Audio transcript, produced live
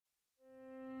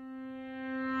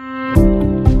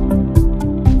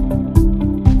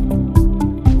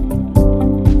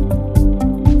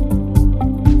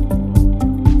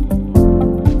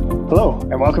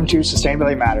welcome to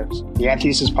Sustainability Matters, the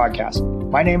Anthesis podcast.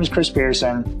 My name is Chris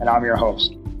Peterson, and I'm your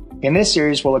host. In this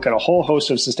series, we'll look at a whole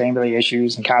host of sustainability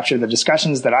issues and capture the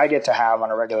discussions that I get to have on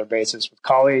a regular basis with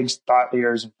colleagues, thought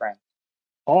leaders, and friends,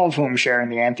 all of whom share in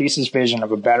the Anthesis vision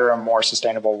of a better and more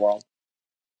sustainable world.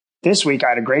 This week, I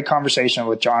had a great conversation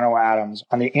with Jono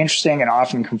on the interesting and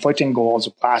often conflicting goals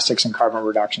of plastics and carbon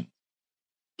reduction.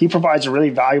 He provides a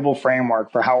really valuable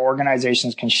framework for how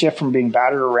organizations can shift from being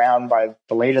battered around by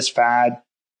the latest fad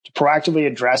to proactively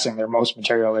addressing their most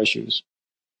material issues.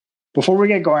 Before we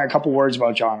get going, a couple words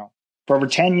about Jono. For over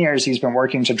 10 years, he's been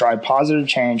working to drive positive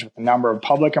change with a number of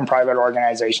public and private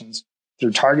organizations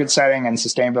through target setting and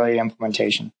sustainability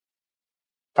implementation.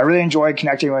 I really enjoyed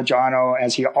connecting with Jono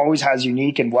as he always has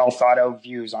unique and well thought out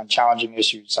views on challenging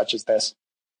issues such as this.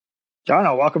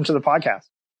 Jono, welcome to the podcast.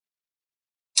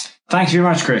 Thank you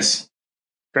very much, Chris.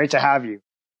 Great to have you.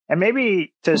 And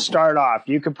maybe to start off,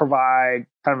 you could provide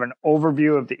kind of an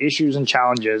overview of the issues and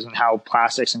challenges and how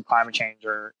plastics and climate change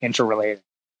are interrelated.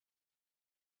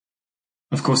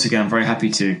 Of course, again, I'm very happy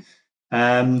to.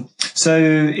 So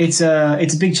it's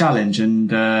a big challenge, and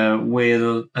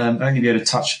we'll only be able to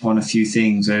touch upon a few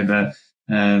things over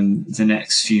the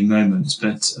next few moments,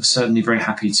 but I'm certainly very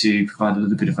happy to provide a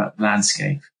little bit of that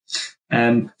landscape.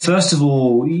 First of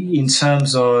all, in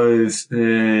terms of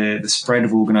the spread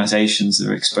of organizations that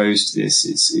are exposed to this,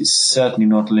 it's certainly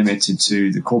not limited to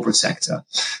the corporate sector.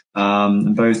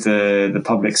 Both the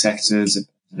public sectors at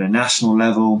the national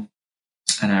level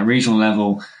and at regional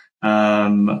level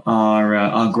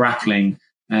are grappling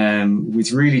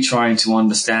with really trying to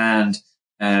understand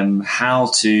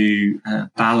how to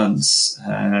balance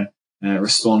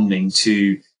responding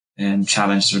to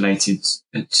challenges related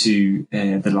to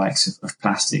the likes of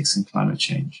plastics and climate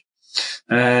change.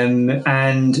 Many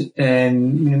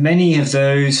of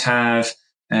those have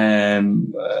a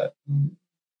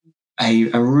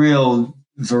real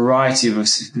variety of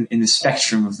in the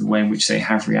spectrum of the way in which they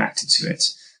have reacted to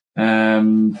it.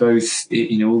 Both,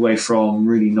 all the way from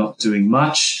really not doing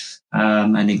much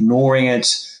and ignoring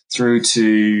it through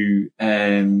to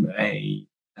a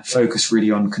focus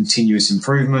really on continuous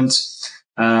improvement.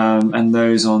 And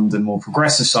those on the more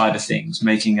progressive side of things,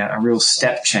 making a real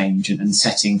step change and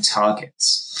setting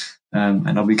targets.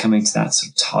 And I'll be coming to that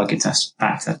sort of targets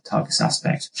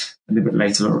aspect a little bit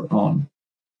later on.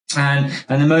 And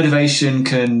the motivation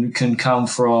can come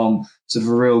from sort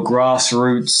of a real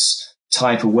grassroots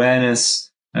type awareness,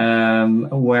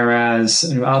 whereas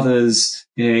others,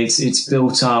 it's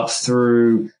built up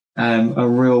through a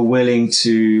real willing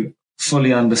to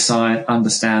fully understand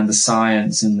the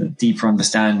science and the deeper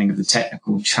understanding of the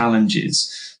technical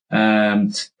challenges, or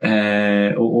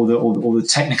the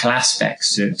technical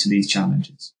aspects to these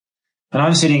challenges. And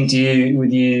I'm sitting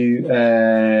with you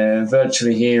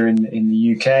virtually here in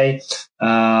the UK,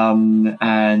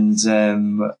 and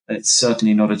it's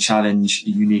certainly not a challenge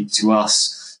unique to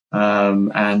us.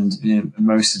 And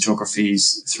most of the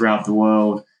geographies throughout the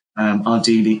world are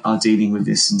dealing with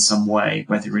this in some way,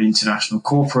 whether an international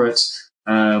corporate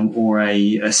or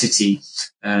a city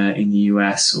in the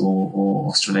US or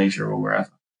Australasia or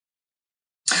wherever.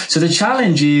 So the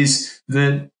challenge is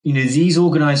that these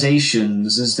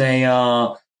organizations, as they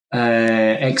are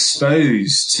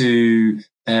exposed to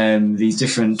these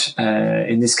different,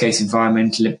 in this case,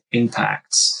 environmental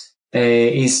impacts,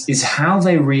 is how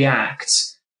they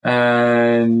react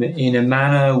in a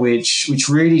manner which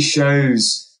really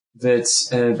shows that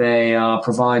they are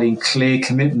providing clear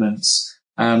commitments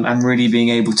and really being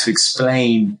able to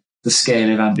explain the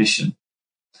scale of ambition.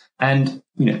 And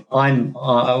I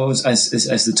was, as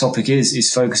the topic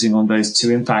is focusing on those two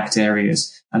impact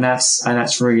areas, and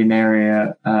that's really an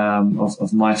area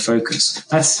of my focus.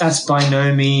 That's by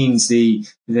no means the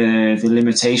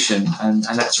limitation, and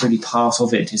that's really part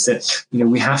of it. Is that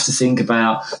we have to think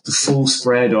about the full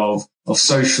spread of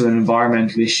social and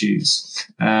environmental issues,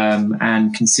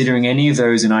 and considering any of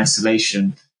those in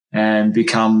isolation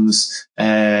becomes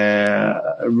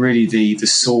really the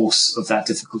source of that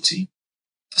difficulty.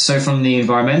 So from the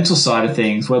environmental side of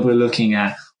things, whether we're looking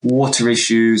at water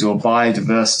issues or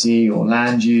biodiversity or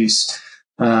land use,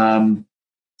 or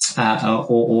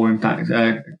impact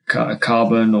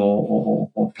carbon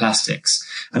or plastics,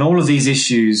 and all of these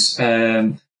issues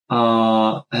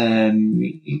are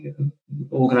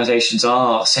organizations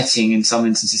are setting, in some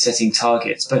instances, setting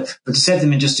targets, but to set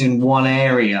them in one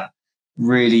area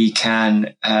really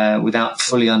can, without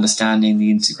fully understanding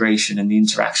the integration and the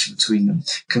interaction between them,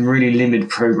 can really limit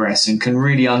progress and can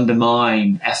really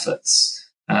undermine efforts.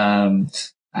 And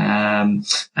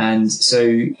so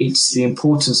it's the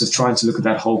importance of trying to look at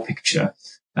that whole picture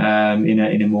in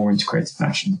a more integrated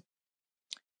fashion.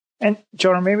 And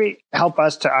Jono, maybe help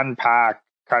us to unpack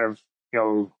kind of,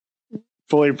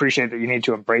 fully appreciate that you need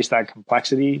to embrace that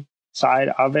complexity side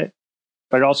of it,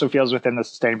 but it also feels within the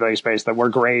sustainability space that we're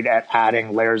great at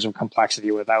adding layers of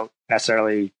complexity without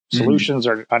necessarily solutions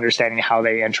or understanding how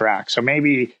they interact. So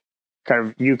maybe kind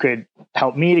of you could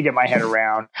help me to get my head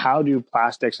around, how do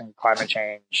plastics and climate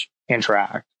change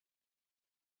interact?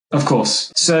 Of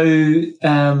course. So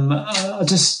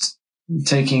just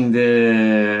taking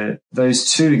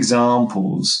those two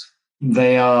examples,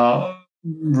 they are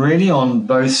really on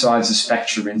both sides of the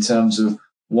spectrum in terms of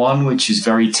one which is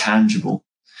very tangible,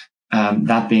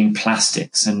 that being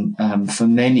plastics. And for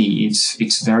many,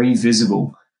 it's very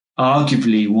visible.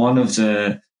 Arguably, one of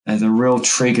the real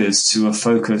triggers to a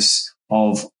focus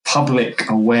of public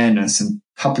awareness and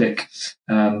public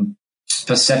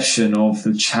perception of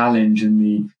the challenge and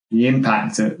the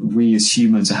impact that we as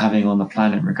humans are having on the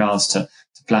planet in regards to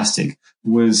plastic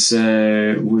was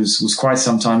quite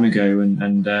some time ago,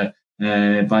 and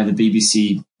by the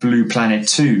BBC Blue Planet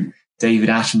 2, David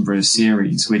Attenborough's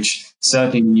series, which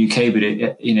certainly in the UK, but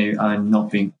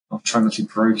I'm trying not to be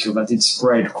parochial, that did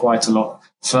spread quite a lot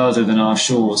further than our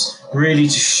shores, really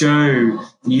to show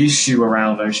the issue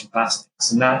around ocean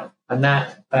plastics, and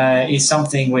that is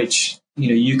something which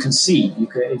you can see.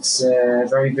 It's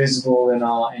very visible in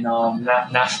our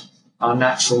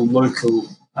natural local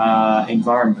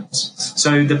environment.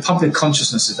 So the public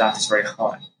consciousness of that is very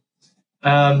high.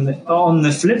 On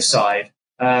the flip side,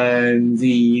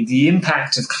 the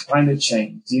impact of climate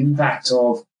change, the impact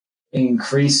of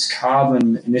increased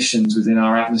carbon emissions within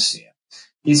our atmosphere,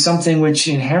 is something which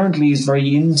inherently is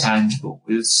very intangible.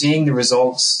 Seeing the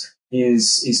results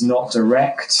is not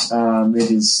direct.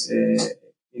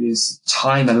 It is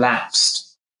time elapsed.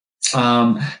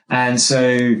 And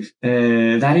so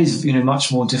that is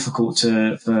much more difficult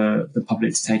for the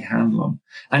public to take a handle on.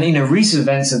 And recent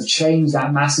events have changed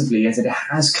that massively, as it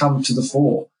has come to the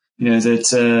fore.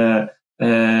 That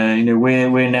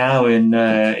we're now in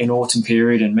autumn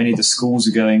period, and many of the schools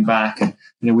are going back, and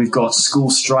we've got school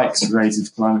strikes related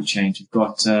to climate change. We've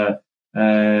got Greta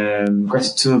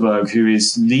Thunberg, who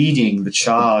is leading the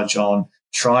charge on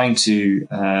trying to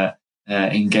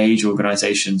engage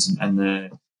organisations and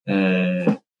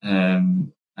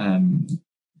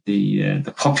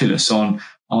the populace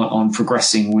on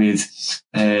progressing with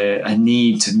a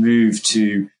need to move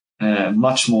to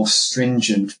much more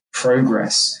stringent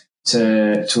progress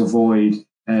to avoid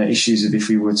issues of if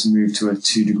we were to move to a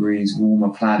 2 degrees warmer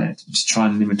planet, to try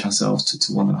and limit ourselves to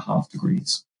 1.5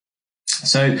 degrees.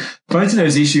 So both of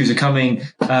those issues are coming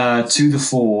to the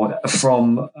fore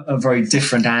from very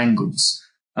different angles,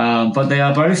 but they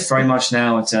are both very much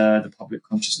now at the public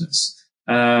consciousness.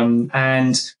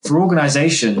 And for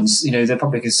organizations, the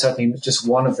public is certainly just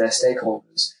one of their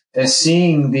stakeholders. They're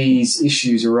seeing these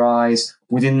issues arise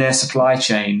within their supply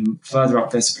chain, further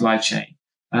up their supply chain.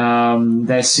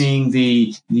 They're seeing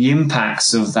the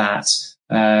impacts of that,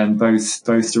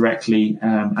 both directly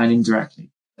and indirectly.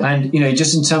 And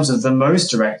just in terms of the most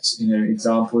direct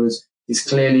example is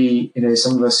clearly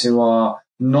some of us who are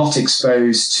not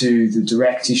exposed to the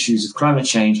direct issues of climate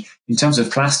change. In terms of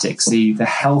plastics, the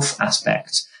health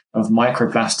aspect of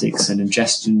microplastics and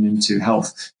ingestion into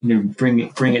health, bring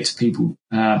it to people,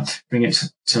 bring it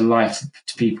to life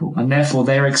to people, and therefore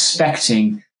they're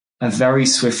expecting a very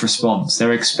swift response.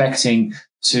 They're expecting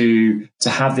to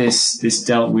have this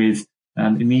dealt with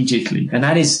immediately, and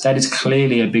that is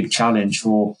clearly a big challenge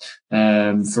for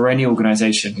any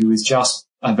organisation who is just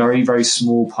a very, very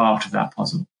small part of that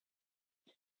puzzle.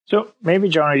 So maybe,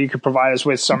 Jono, you could provide us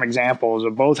with some examples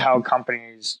of both how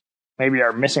companies maybe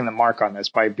are missing the mark on this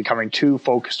by becoming too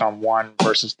focused on one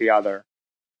versus the other,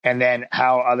 and then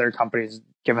how other companies,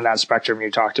 given that spectrum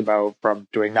you talked about, from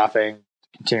doing nothing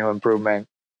to continual improvement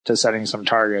to setting some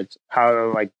targets,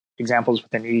 how examples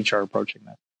within each are approaching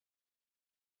that.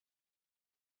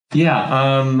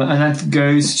 Yeah, and that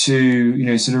goes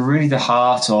to sort of really the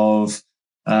heart of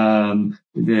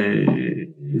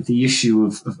the issue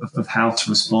of how to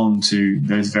respond to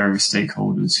those various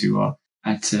stakeholders who are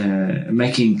at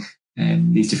making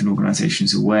these different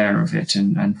organisations aware of it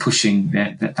and pushing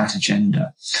that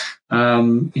agenda.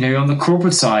 On the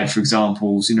corporate side, for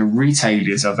example,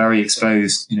 retailers are very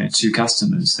exposed to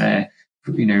customers. They're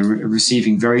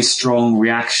receiving very strong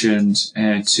reactions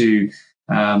to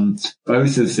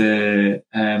both of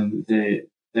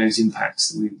those impacts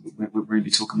that we're really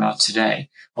talking about today.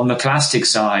 On the plastic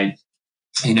side,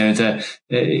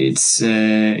 it's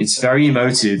very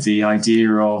emotive, the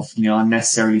idea of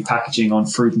unnecessarily packaging on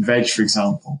fruit and veg, for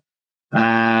example,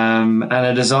 and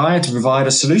a desire to provide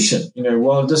a solution.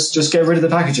 Well, just get rid of the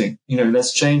packaging.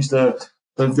 Let's change the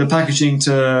the packaging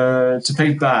to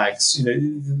paper bags,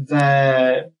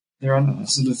 they're on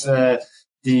sort of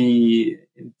the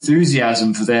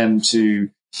enthusiasm for them to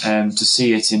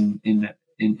see it in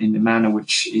a manner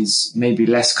which is maybe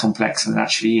less complex than it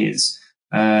actually is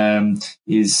some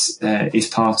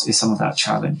of that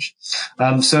challenge.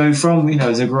 So from,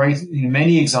 there's a great,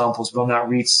 many examples, but on that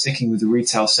sticking with the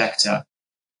retail sector,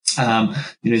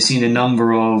 seen a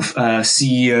number of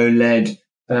CEO-led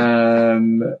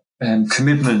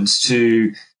commitments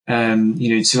to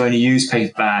only use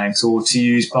paper bags or to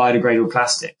use biodegradable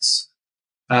plastics,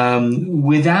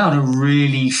 without a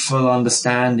really full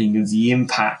understanding of the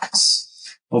impacts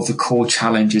of the core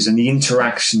challenges and the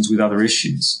interactions with other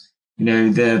issues.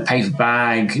 The paper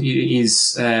bag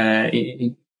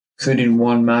it could in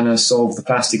one manner solve the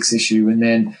plastics issue and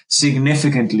then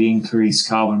significantly increase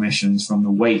carbon emissions from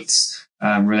the weights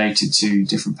related to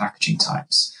different packaging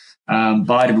types.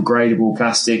 Biodegradable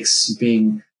plastics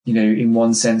being, in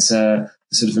one sense,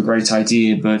 sort of a great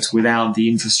idea, but without the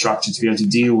infrastructure to be able to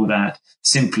deal with that,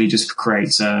 simply just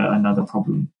creates another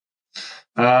problem.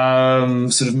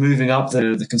 Sort of moving up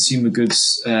the consumer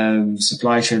goods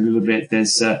supply chain a little bit,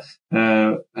 there's sort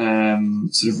of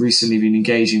recently been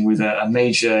engaging with a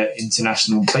major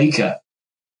international baker,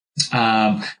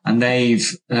 and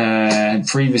they've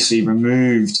previously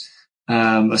removed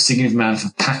a significant amount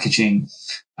of packaging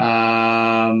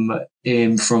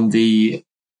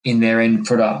in their end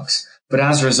product. But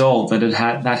as a result, that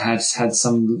had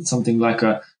something like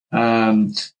a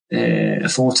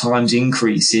 4 times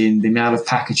increase in the amount of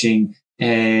packaging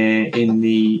in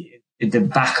the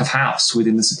back of house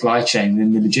within the supply chain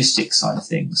and the logistics side of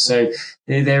things. So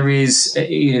there is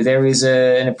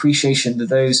an appreciation that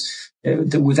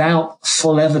that without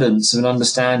full evidence of an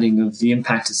understanding of the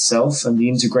impact itself and the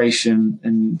integration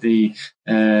and the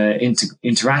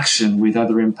interaction with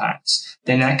other impacts,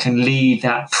 then that can lead,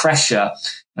 that pressure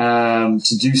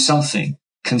to do something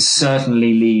can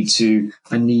certainly lead to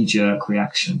a knee-jerk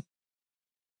reaction.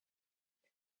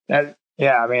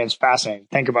 It's fascinating.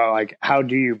 Think about how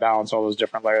do you balance all those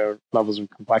different levels of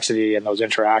complexity and those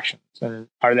interactions? And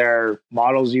are there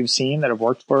models you've seen that have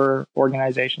worked for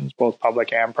organizations, both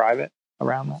public and private,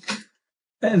 around that?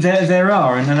 There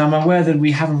are, and I'm aware that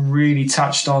we haven't really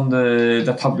touched on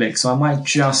the public, so I might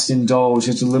just indulge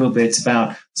just a little bit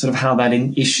about sort of how that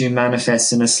issue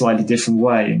manifests in a slightly different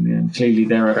way. And clearly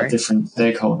there are different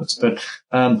stakeholders, but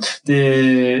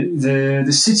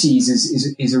the cities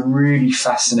is a really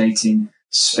fascinating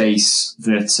space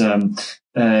that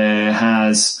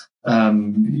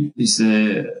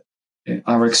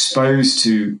are exposed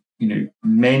to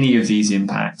many of these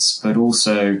impacts, but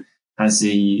also has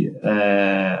the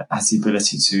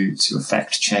ability to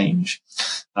affect change.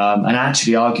 And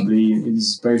actually, arguably, it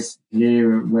is both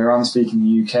here where I'm speaking in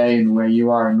the UK and where you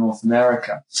are in North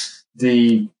America,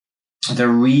 the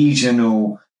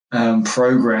regional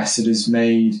progress that is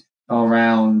made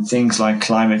around things like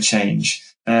climate change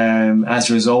as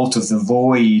a result of the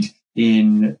void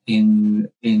in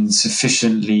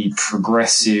sufficiently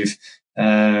progressive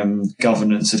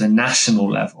governance at a national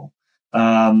level.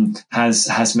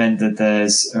 Has meant that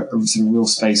there's a sort of real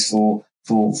space for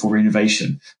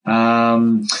innovation. They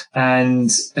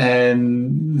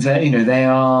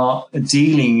are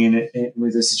dealing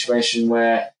with a situation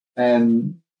where,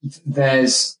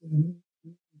 there's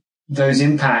those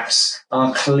impacts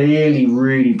are clearly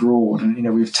really broad.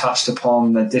 And, we've touched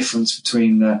upon the difference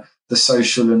between the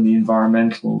social and the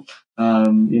environmental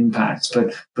impacts,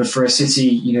 but for a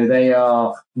city, they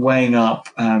are weighing up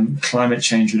climate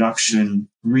change reduction,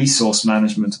 resource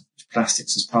management,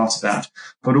 plastics as part of that,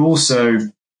 but also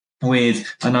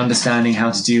with an understanding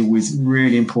how to deal with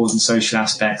really important social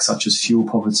aspects such as fuel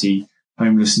poverty,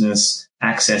 homelessness,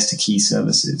 access to key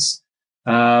services.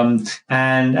 And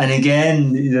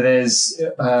again, there's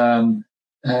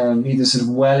either sort of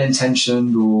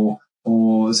well-intentioned or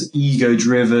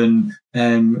ego-driven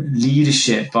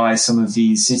leadership by some of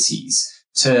these cities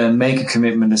to make a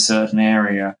commitment in a certain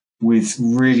area with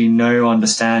really no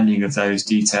understanding of those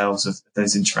details of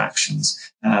those interactions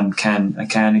can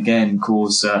again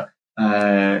cause a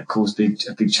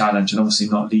big challenge, and obviously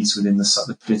not least within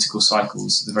the political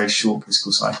cycles, the very short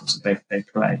political cycles that they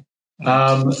play.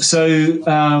 But just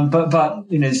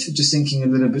thinking a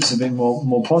bit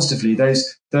more positively,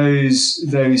 those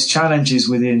challenges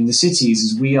within the cities,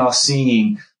 is we are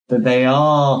seeing that they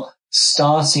are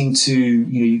starting to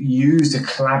use the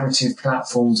collaborative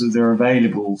platforms that are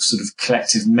available, sort of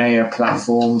collective mayor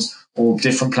platforms or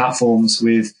different platforms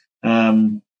with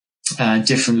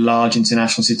different large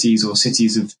international cities or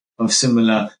cities of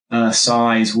similar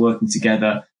size working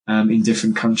together in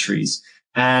different countries.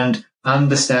 And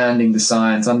understanding the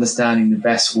science, understanding the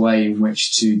best way in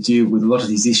which to deal with a lot of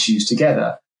these issues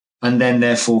together, and then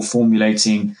therefore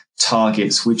formulating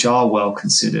targets which are well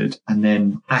considered, and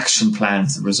then action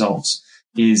plans that result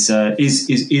is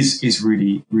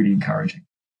really, really encouraging.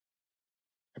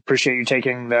 I appreciate you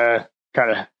taking the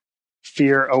kind of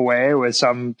fear away with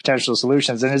some potential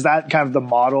solutions. And is that kind of the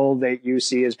model that you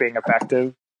see as being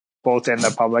effective, both in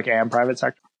the public and private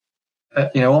sector?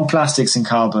 On plastics and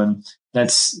carbon,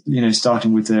 that's,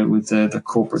 starting with the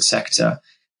corporate sector,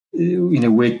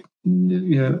 we're,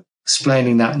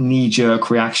 explaining that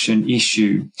knee-jerk reaction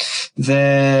issue.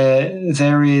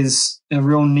 There is a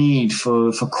real need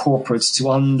for corporates to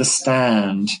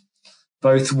understand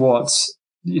both what,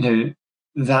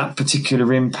 that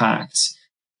particular impact,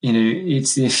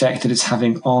 it's the effect that it's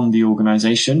having on the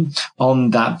organization, on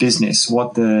that business,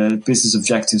 what the business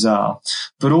objectives are,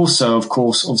 but also, of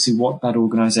course, obviously what that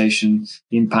organization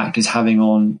impact is having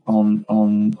on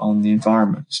the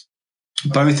environment.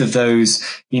 Both of those,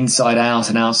 inside out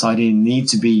and outside in, need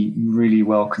to be really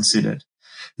well considered.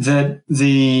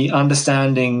 The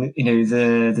understanding,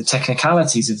 the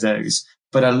technicalities of those,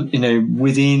 but,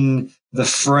 within the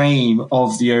frame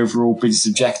of the overall business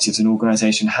objectives an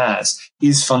organization has,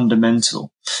 is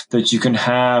fundamental. That you can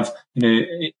have,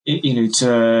 to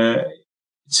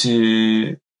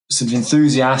sort of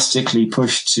enthusiastically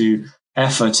push to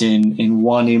effort in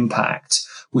one impact,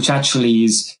 which actually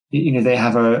is, they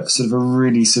have a sort of a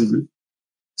really sort of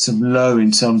low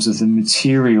in terms of the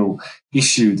material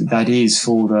issue that is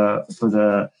for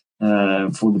the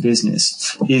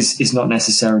business is not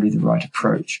necessarily the right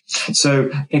approach. So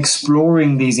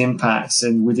exploring these impacts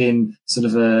and within sort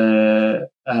of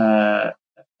an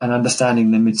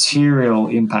understanding the material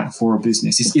impact for a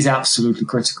business is absolutely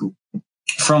critical.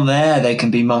 From there, they can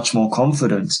be much more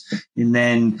confident in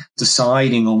then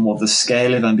deciding on what the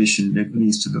scale of ambition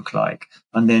needs to look like,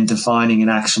 and then defining an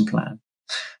action plan.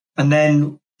 And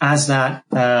then as that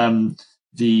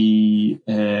the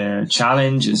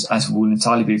challenge, as will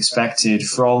entirely be expected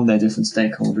from their different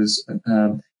stakeholders,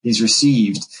 is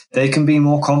received, they can be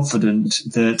more confident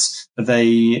that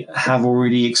they have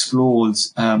already explored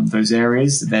those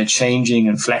areas, that they're changing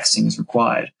and flexing as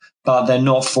required, but they're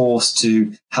not forced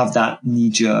to have that knee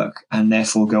jerk and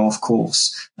therefore go off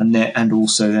course, and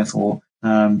also therefore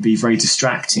be very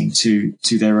distracting to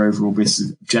their overall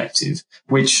business objective,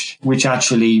 which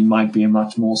actually might be a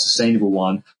much more sustainable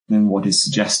one than what is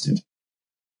suggested.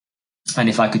 And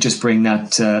if I could just bring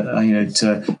that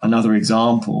to another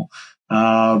example,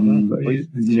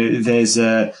 there's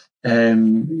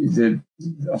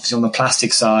obviously on the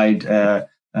plastic side,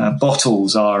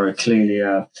 bottles are clearly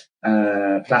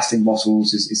plastic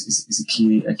bottles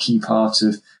is a key part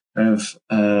of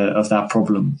that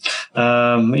problem.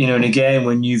 And again,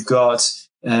 when you've got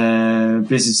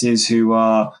businesses who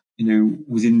are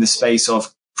within the space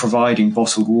of providing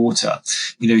bottled water,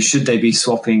 should they be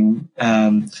swapping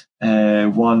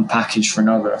one package for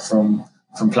another from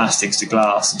plastics to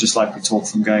glass, just like we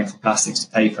talked from going from plastics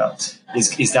to paper?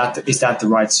 Is that the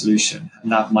right solution?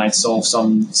 And that might solve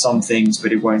some things,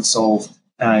 but it won't solve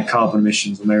carbon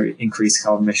emissions or maybe increase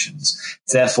carbon emissions.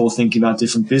 Therefore, thinking about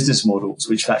different business models,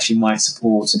 which actually might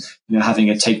support, having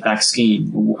a take-back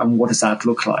scheme, and what does that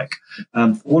look like?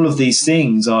 All of these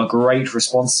things are great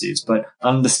responses, but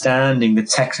understanding the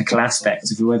technical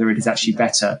aspects of whether it is actually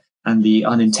better and the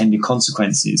unintended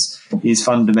consequences is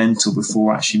fundamental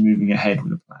before actually moving ahead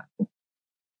with a plan.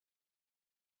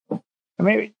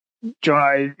 Maybe,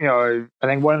 Jono, I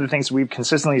think one of the things we've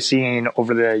consistently seen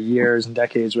over the years and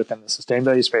decades within the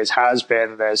sustainability space has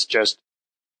been this just,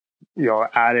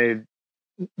 added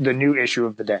the new issue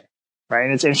of the day, right?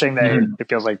 And it's interesting that it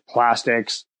feels like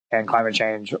plastics and climate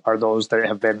change are those that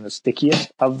have been the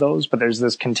stickiest of those, but there's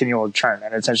this continual churn.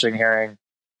 And it's interesting hearing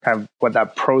kind of what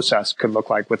that process could look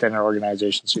like within an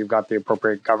organization. So you've got the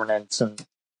appropriate governance and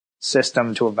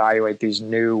system to evaluate these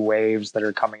new waves that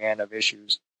are coming in of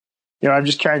issues. I'm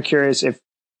just kind of curious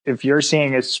if you're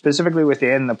seeing it specifically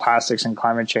within the plastics and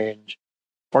climate change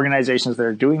organizations that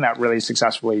are doing that really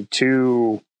successfully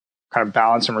to kind of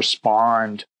balance and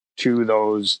respond to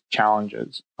those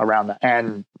challenges around that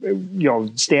and,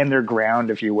 stand their ground,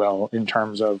 if you will, in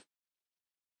terms of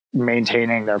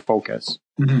maintaining their focus.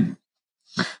 Mm-hmm.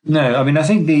 No, I mean, I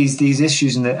think these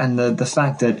issues and the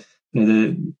fact that,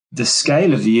 the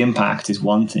scale of the impact is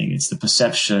one thing. It's the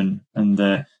perception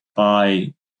and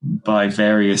by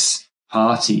various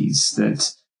parties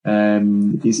that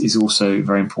is also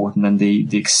very important, and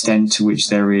the extent to which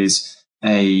there is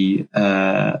a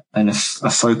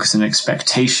focus and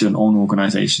expectation on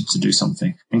organizations to do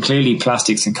something. And clearly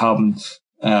plastics and carbon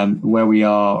where we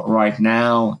are right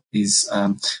now is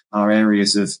our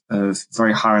areas of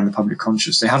very high in the public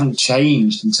conscious. They haven't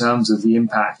changed in terms of the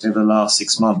impact over the last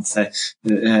 6 months, but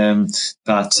it's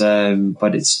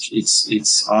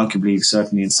arguably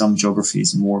certainly in some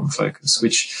geographies more of a focus,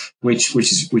 which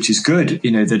is good.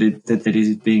 That it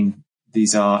is being,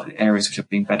 these are areas which are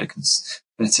being better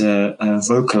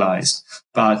vocalized,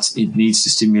 but it needs to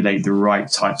stimulate the right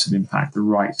types of impact, the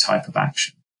right type of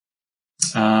action.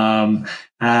 So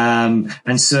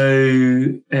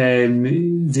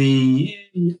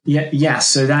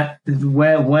that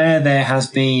where there has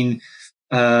been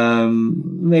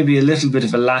maybe a little bit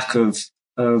of a lack of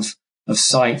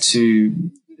sight to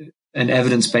an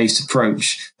evidence-based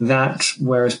approach, that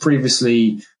whereas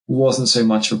previously wasn't so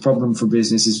much of a problem for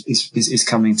business is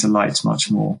coming to light much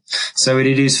more. So it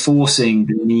is forcing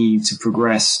the need to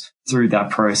progress through that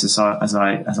process, as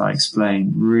I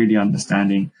explained, really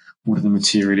understanding what are the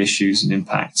material issues and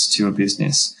impacts to a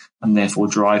business, and therefore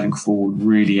driving forward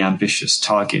really ambitious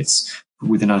targets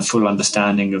with a full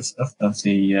understanding of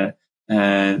the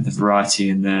variety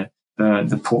and the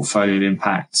portfolio of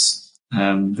impacts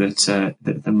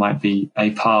that might be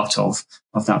a part of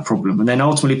that problem, and then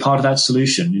ultimately part of that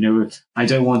solution. I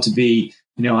don't want to be,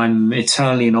 I'm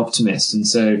eternally an optimist, and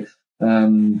so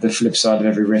the flip side of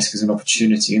every risk is an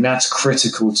opportunity, and that's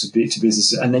critical to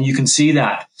businesses. And then you can see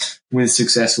that with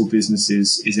successful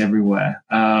businesses is everywhere.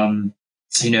 If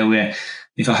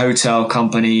a hotel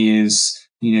company is,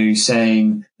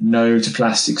 saying no to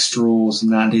plastic straws,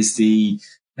 and that is the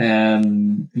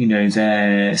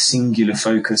their singular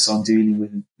focus on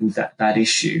dealing with that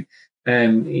issue,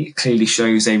 it clearly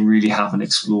shows they really haven't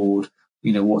explored,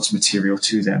 what's material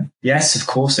to them. Yes, of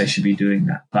course they should be doing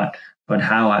that, but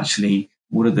how actually,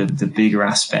 what are the bigger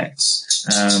aspects,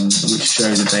 which show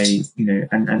that they,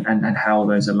 and how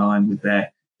those align with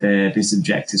their business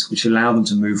objectives, which allow them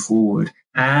to move forward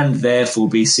and therefore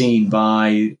be seen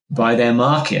by their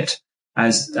market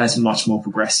as much more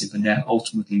progressive, and they're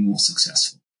ultimately more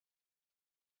successful.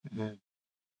 Mm-hmm.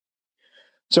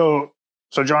 So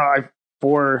Jono,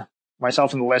 for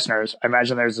myself and the listeners, I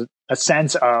imagine there's a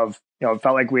sense of, it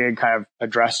felt like we had kind of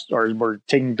addressed, or we're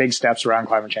taking big steps around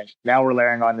climate change. Now we're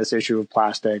layering on this issue of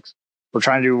plastics. We're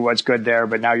trying to do what's good there,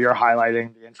 but now you're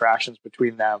highlighting the interactions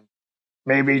between them.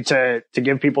 Maybe to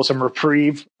give people some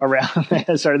reprieve around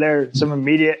this, are there some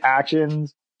immediate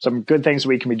actions, some good things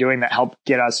we can be doing that help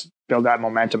get us build that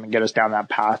momentum and get us down that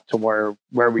path to where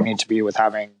we need to be with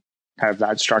having kind of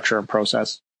that structure and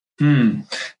process?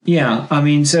 Yeah, I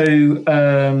mean, so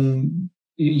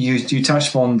you touched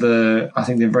upon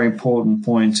the very important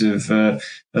point of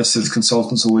sort of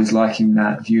consultants always liking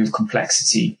that view of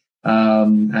complexity,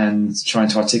 and trying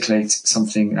to articulate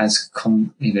something as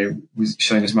with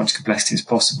showing as much complexity as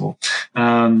possible.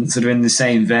 Sort of in the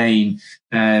same vein,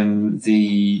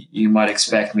 you might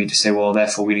expect me to say, well,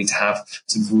 therefore we need to have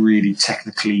some really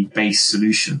technically based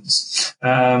solutions.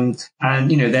 And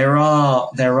there are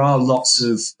lots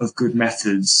of good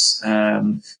methods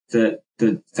that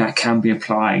can be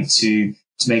applied to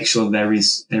make sure that there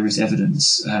is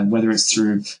evidence, whether it's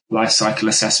through life cycle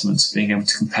assessments, being able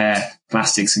to compare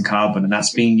plastics and carbon, and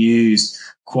that's being used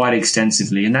quite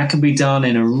extensively. And that can be done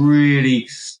in a really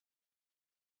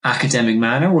academic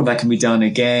manner, or that can be done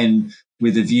again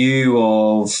with a view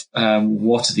of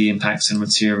what are the impacts on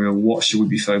material, what should we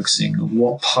be focusing on,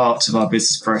 what parts of our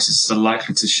business processes are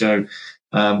likely to show,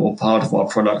 or part of our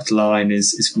product line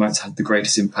is going to have the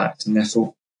greatest impact, and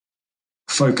therefore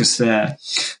focus there.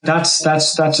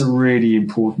 That's a really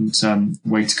important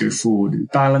way to go forward.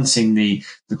 Balancing the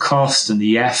cost and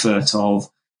the effort of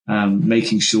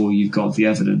making sure you've got the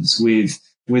evidence with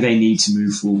a need to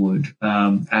move forward,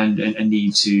 and a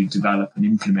need to develop and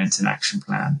implement an action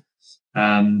plan,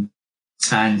 and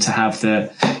to have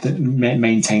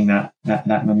maintain that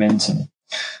momentum.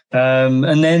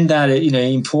 And then that,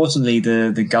 importantly,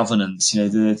 the governance,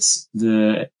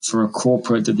 for a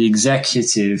corporate, that the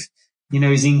executive,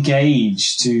 is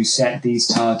engaged to set these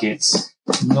targets,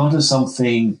 not as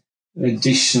something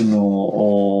additional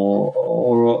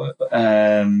or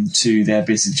to their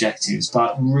business objectives,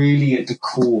 but really at the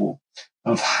core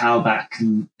of how that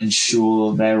can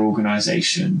ensure their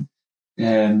organization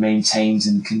maintains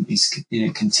and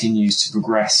continues to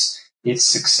progress its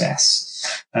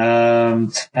success.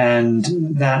 And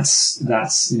that's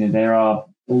there are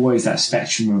always that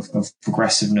spectrum of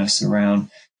progressiveness around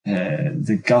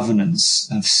the governance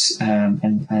of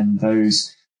and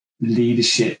those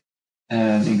leadership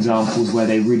examples where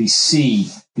they really see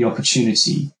the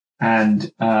opportunity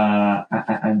and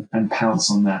pounce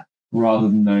on that, rather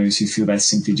than those who feel they're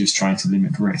simply just trying to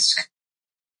limit risk.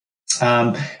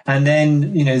 And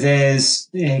then, there's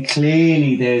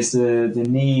clearly the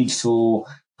need for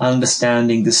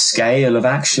understanding the scale of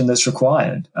action that's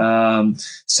required.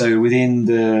 So within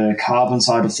the carbon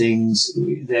side of things,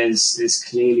 there's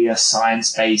clearly a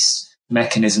science-based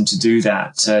mechanism to do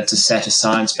that, to set a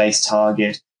science-based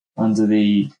target under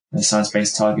the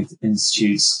Science-Based Target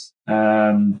Institute's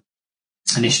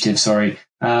initiative.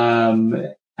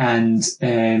 And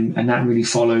that really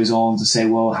follows on to say,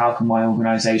 well, how can my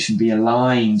organization be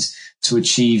aligned to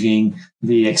achieving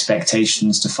the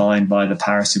expectations defined by the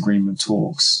Paris Agreement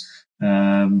talks,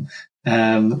 or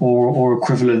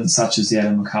equivalents such as the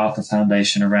Ellen MacArthur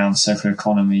Foundation around circular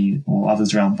economy or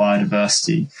others around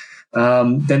biodiversity.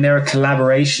 Then there are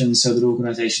collaborations so that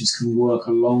organizations can work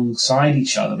alongside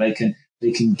each other. They can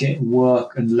get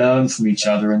work and learn from each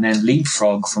other and then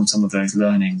leapfrog from some of those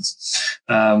learnings.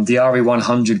 The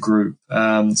RE100 group,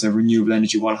 so Renewable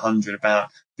Energy 100, about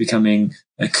becoming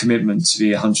a commitment to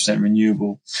be 100%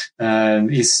 renewable, are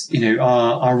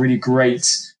really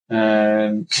great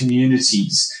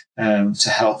communities to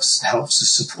help to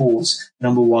support,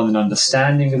 number one, an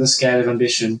understanding of the scale of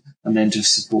ambition, and then to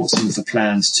support some of the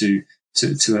plans to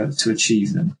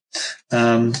achieve them.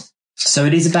 So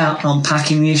it is about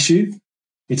unpacking the issue.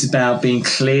 It's about being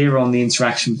clear on the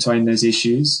interaction between those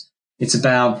issues. It's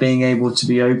about being able to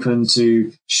be open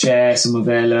to share some of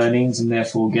their learnings and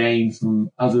therefore gain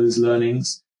from others'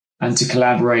 learnings, and to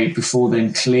collaborate before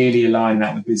then clearly align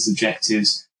that with business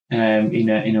objectives in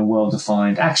a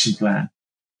well-defined action plan.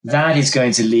 That is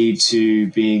going to lead to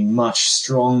being much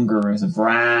stronger as a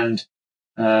brand,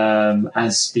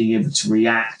 as being able to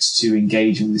react to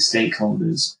engaging with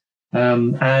stakeholders.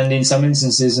 And in some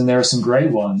instances, and there are some great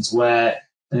ones, where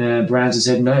brands have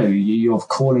said, no, you're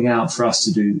calling out for us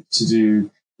to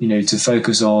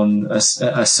focus on a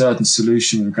certain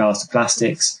solution with regards to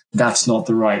plastics. That's not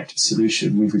the right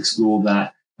solution. We've explored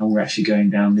that, and we're actually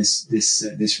going down this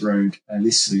road,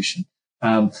 this solution.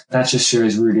 That just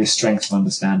shows really a strength of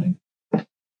understanding.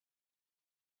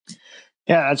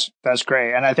 Yeah, that's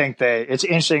great. And I think that it's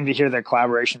interesting to hear the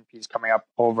collaboration piece coming up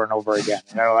over and over again.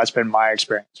 That's been my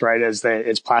experience, right?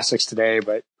 It's plastics today,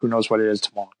 but who knows what it is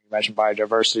tomorrow. You mentioned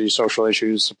biodiversity, social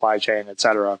issues, supply chain, et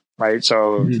cetera, right?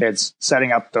 So it's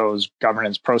setting up those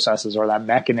governance processes or that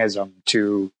mechanism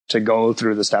to go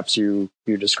through the steps you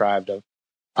described of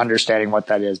understanding what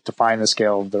that is, define the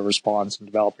scale of the response, and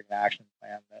developing an action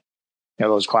plan that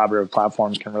those collaborative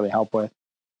platforms can really help with.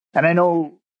 And I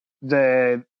know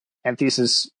the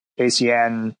Anthesis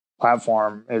ACN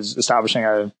platform is establishing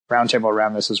a roundtable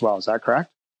around this as well. Is that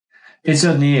correct? It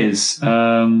certainly is.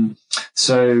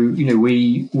 So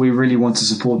we really want to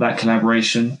support that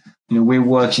collaboration. We're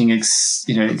working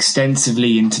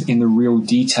extensively in the real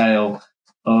detail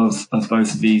of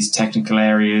both of these technical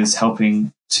areas,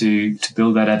 helping to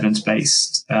build that evidence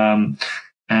base, and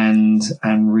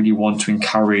really want to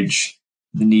encourage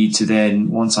the need to then,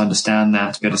 once understand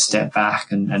that, to be able to step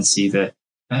back and see the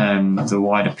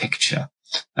wider picture.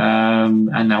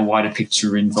 And that wider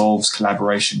picture involves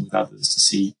collaboration with others to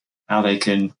see how they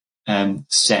can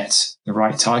set the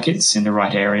right targets in the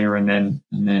right area and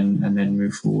then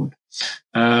move forward.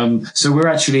 So we're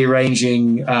actually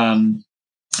arranging, we've got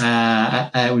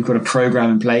a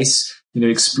program in place,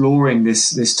 exploring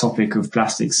this topic of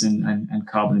plastics and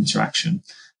carbon interaction.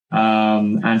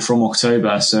 And from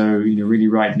October, so really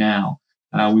right now,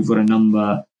 we've got a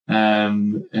number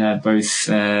both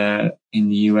in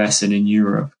the US and in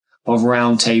Europe of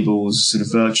roundtables, sort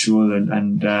of virtual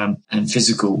and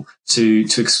physical, to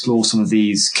explore some of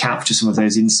these, capture some of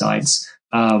those insights,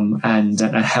 and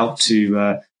help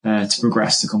to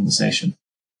progress the conversation.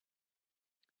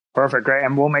 Perfect, great,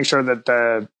 and we'll make sure that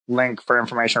the link for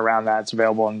information around that's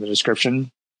available in the description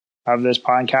of this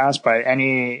podcast. But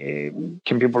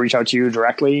can people reach out to you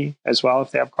directly as well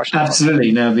if they have questions?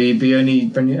 Absolutely. No, be only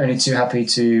too happy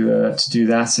to do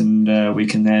that, and we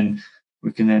can then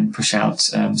push out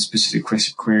specific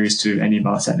queries to any of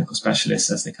our technical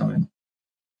specialists as they come in.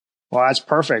 Well, that's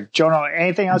perfect. Jono,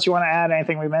 anything else you want to add?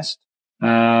 Anything we missed?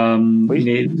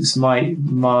 It's my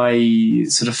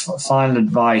sort of final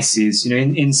advice is,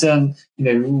 in certain,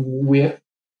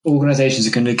 organizations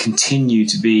are going to continue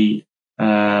to be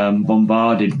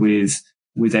bombarded with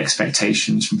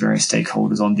expectations from various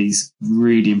stakeholders on these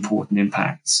really important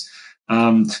impacts.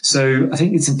 So I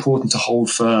think it's important to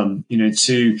hold firm,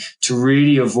 to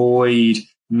really avoid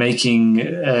making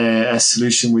a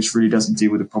solution which really doesn't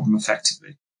deal with the problem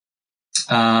effectively.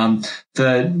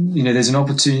 There's an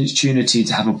opportunity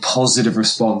to have a positive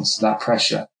response to that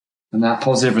pressure, and that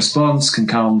positive response can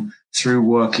come through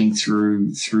working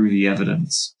through the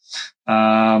evidence.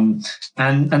 And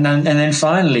then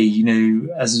finally, you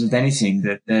know, as with anything,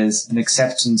 that there's an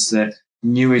acceptance that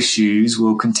new issues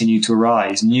will continue to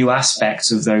arise. New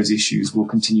aspects of those issues will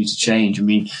continue to change. I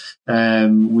mean,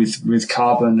 with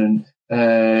carbon and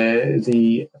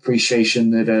the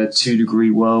appreciation that a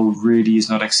 2-degree world really is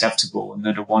not acceptable, and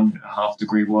that a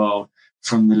 1.5-degree world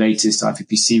from the latest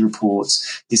IPCC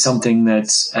reports is something that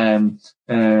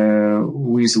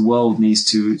we as a world needs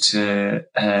to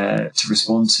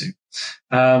respond to.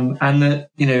 And that,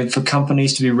 you know, for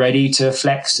companies to be ready to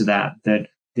flex to that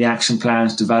the action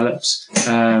plans developed,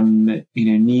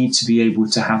 need to be able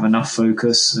to have enough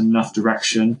focus and enough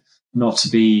direction, not to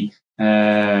be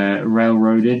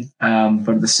railroaded, but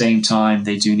at the same time,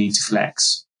 they do need to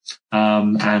flex,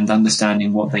 and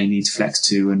understanding what they need to flex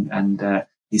to and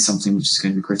is something which is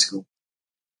going to be critical.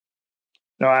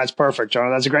 No, that's perfect,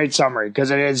 Jono. That's a great summary,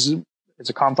 because it's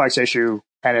a complex issue,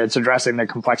 and it's addressing the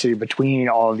complexity between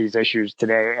all of these issues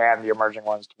today and the emerging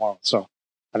ones tomorrow. So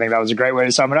I think that was a great way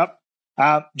to sum it up.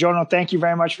 Jono, thank you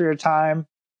very much for your time.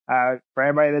 For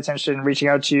anybody that's interested in reaching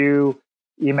out to you,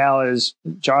 email is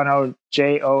Jono,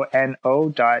 jono.adams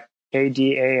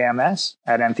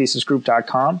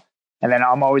 @anthesisgroup.com. And then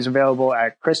I'm always available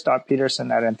at chris.peterson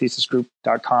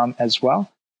 @anthesisgroup.com as well.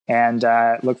 And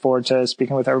look forward to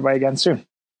speaking with everybody again soon.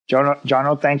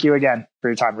 Jono, thank you again for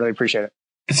your time. Really appreciate it.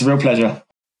 It's a real pleasure.